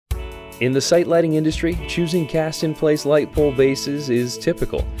In the site lighting industry, choosing cast-in-place light pole bases is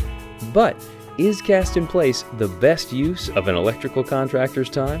typical. But is cast-in-place the best use of an electrical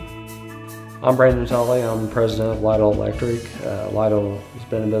contractor's time? I'm Brandon Tully. I'm president of Lido Electric. Lido has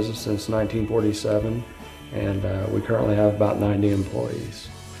been in business since 1947, and we currently have about 90 employees.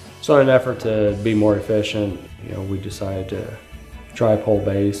 So in an effort to be more efficient, we decided to try pole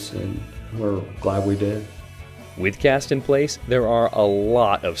base, and we're glad we did. With cast-in-place, there are a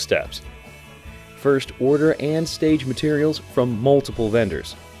lot of steps. First, order and stage materials from multiple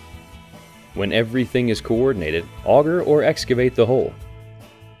vendors. When everything is coordinated, auger or excavate the hole.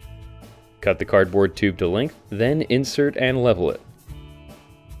 Cut the cardboard tube to length, then insert and level it.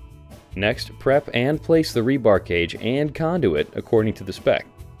 Next, prep and place the rebar cage and conduit according to the spec.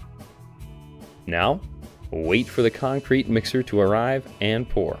 Now, wait for the concrete mixer to arrive and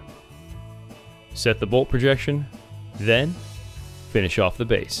pour. Set the bolt projection, then finish off the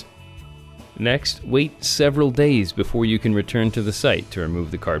base. Next, wait several days before you can return to the site to remove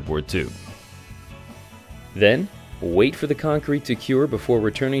the cardboard tube. Then, wait for the concrete to cure before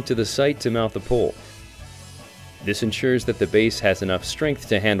returning to the site to mount the pole. This ensures that the base has enough strength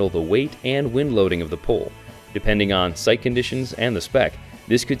to handle the weight and wind loading of the pole. Depending on site conditions and the spec,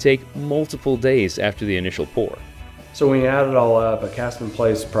 this could take multiple days after the initial pour. So when you add it all up, a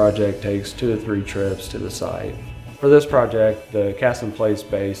cast-in-place project takes 2 to 3 trips to the site. For this project, the cast-in-place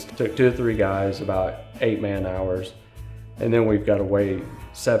base took 2 to 3 guys, about 8 man-hours, and then we've got to wait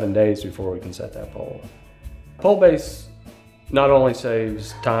 7 days before we can set that pole. Pole base not only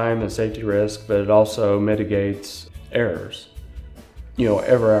saves time and safety risk, but it also mitigates errors.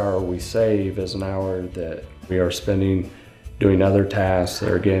 Every hour we save is an hour that we are spending doing other tasks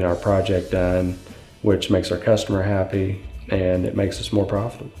that are getting our project done, which makes our customer happy, and it makes us more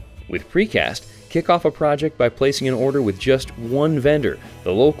profitable. With Precast, kick off a project by placing an order with just one vendor,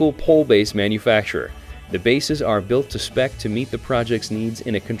 the local pole base manufacturer. The bases are built to spec to meet the project's needs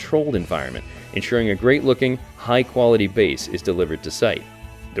in a controlled environment, ensuring a great-looking, high-quality base is delivered to site.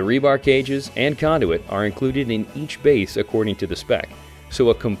 The rebar cages and conduit are included in each base according to the spec, so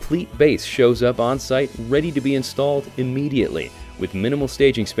a complete base shows up on site ready to be installed immediately, with minimal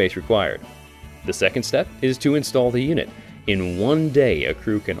staging space required. The second step is to install the unit. In one day, a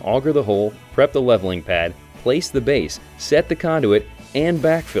crew can auger the hole, prep the leveling pad, place the base, set the conduit, and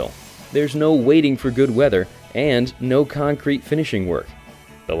backfill. There's no waiting for good weather and no concrete finishing work.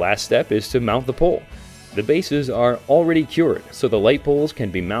 The last step is to mount the pole. The bases are already cured, so the light poles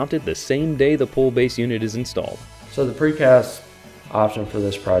can be mounted the same day the pole base unit is installed. So the precast option for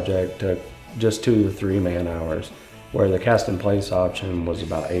this project took just 2 to 3 man-hours, where the cast-in-place option was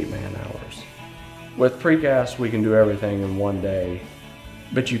about 8 man-hours. With precast, we can do everything in one day,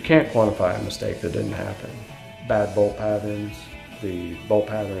 but you can't quantify a mistake that didn't happen. Bad bolt patterns, the bolt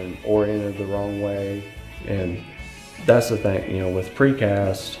pattern oriented the wrong way, and that's the thing, with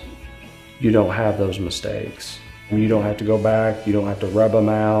precast, you don't have those mistakes. You don't have to go back, you don't have to rub them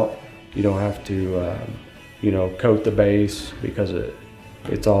out, you don't have to, coat the base, because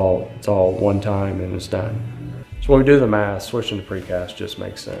it's all one time and it's done. So when we do the math, switching to precast just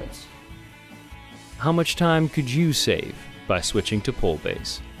makes sense. How much time could you save by switching to pole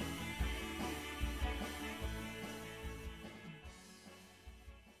base?